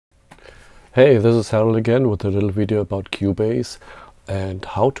Hey, this is Harold again with a little video about Cubase and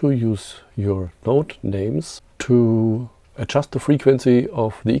how to use your note names to adjust the frequency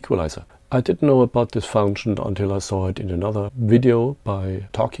of the equalizer. I didn't know about this function until I saw it in another video by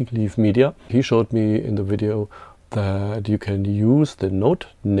Talking Leaf Media. He showed me in the video that you can use the note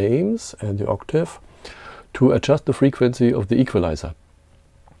names and the octave to adjust the frequency of the equalizer.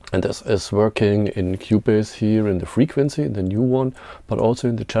 And this is working in Cubase here in the frequency, in the new one, but also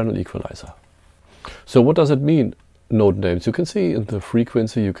in the channel equalizer. So what does it mean, note names? You can see in the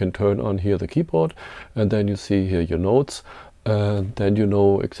frequency you can turn on here the keyboard, and then you see here your notes, and then you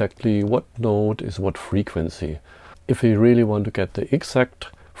know exactly what note is what frequency. If you really want to get the exact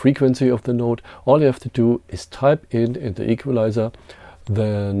frequency of the note, all you have to do is type in the equalizer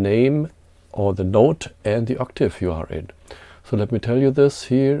the name or the note and the octave you are in. So let me tell you this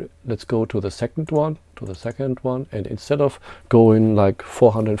here. Let's go to the second one, and instead of going like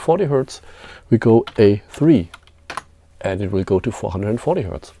 440 Hertz, we go A3, and it will go to 440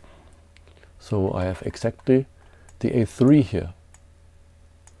 Hertz. So I have exactly the A3 here.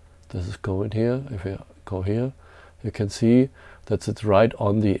 This is going here. If I go here, you can see that it's right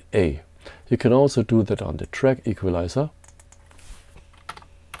on the A. You can also do that on the track equalizer,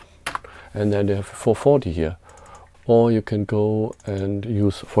 and then you have 440 here. Or you can go and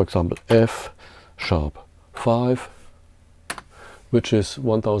use, for example, F sharp 5, which is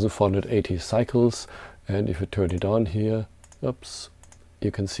 1480 cycles. And if you turn it on here, oops,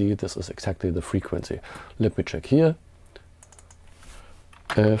 you can see this is exactly the frequency. Let me check here.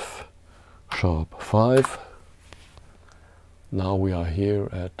 F sharp 5. Now we are here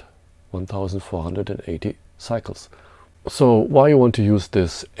at 1480 cycles. So why you want to use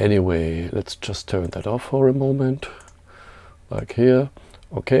this anyway? Let's just turn that off for a moment, like here.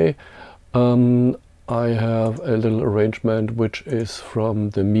 Okay, I have a little arrangement which is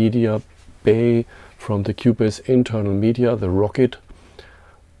from the media bay, from the Cubase internal media, the Rocket,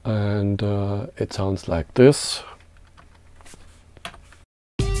 and it sounds like this.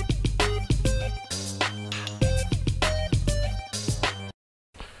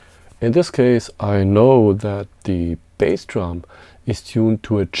 In this case, I know that the bass drum is tuned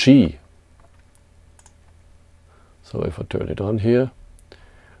to a G. So if I turn it on here,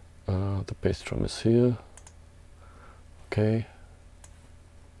 the bass drum is here. Okay.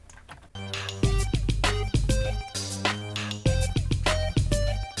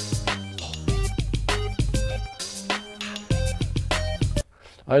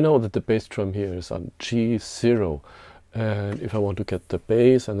 I know that the bass drum here is on G0. And if I want to get the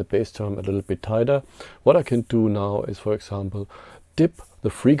bass and the bass drum a little bit tighter, what I can do now is, for example, dip the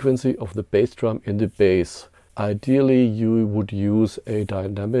frequency of the bass drum in the bass. Ideally, you would use a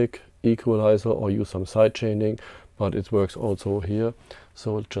dynamic equalizer or use some side chaining, but it works also here.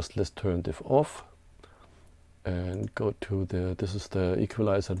 So just let's turn this off and go to this is the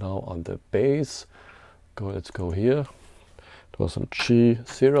equalizer now on the bass. Let's go here. It was on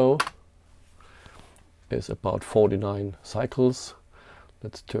G0. Is about 49 cycles.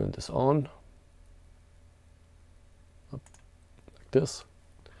 Let's turn this on, like this,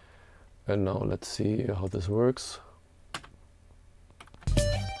 and now let's see how this works.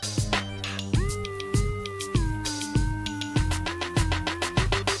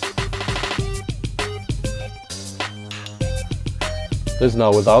 This is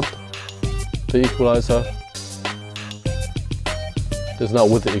now without the equalizer. This is now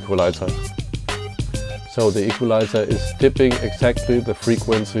with the equalizer. So the equalizer is dipping exactly the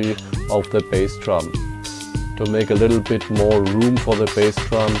frequency of the bass drum to make a little bit more room for the bass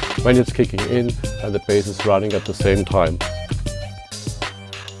drum when it's kicking in and the bass is running at the same time.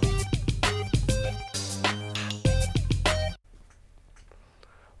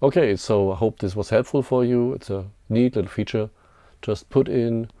 Okay, so I hope this was helpful for you. It's a neat little feature. Just put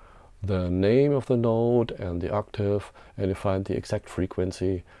in the name of the note and the octave and you find the exact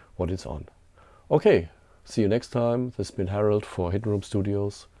frequency what it's on. Okay. See you next time. This has been Harold for Hidden Room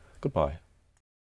Studios. Goodbye.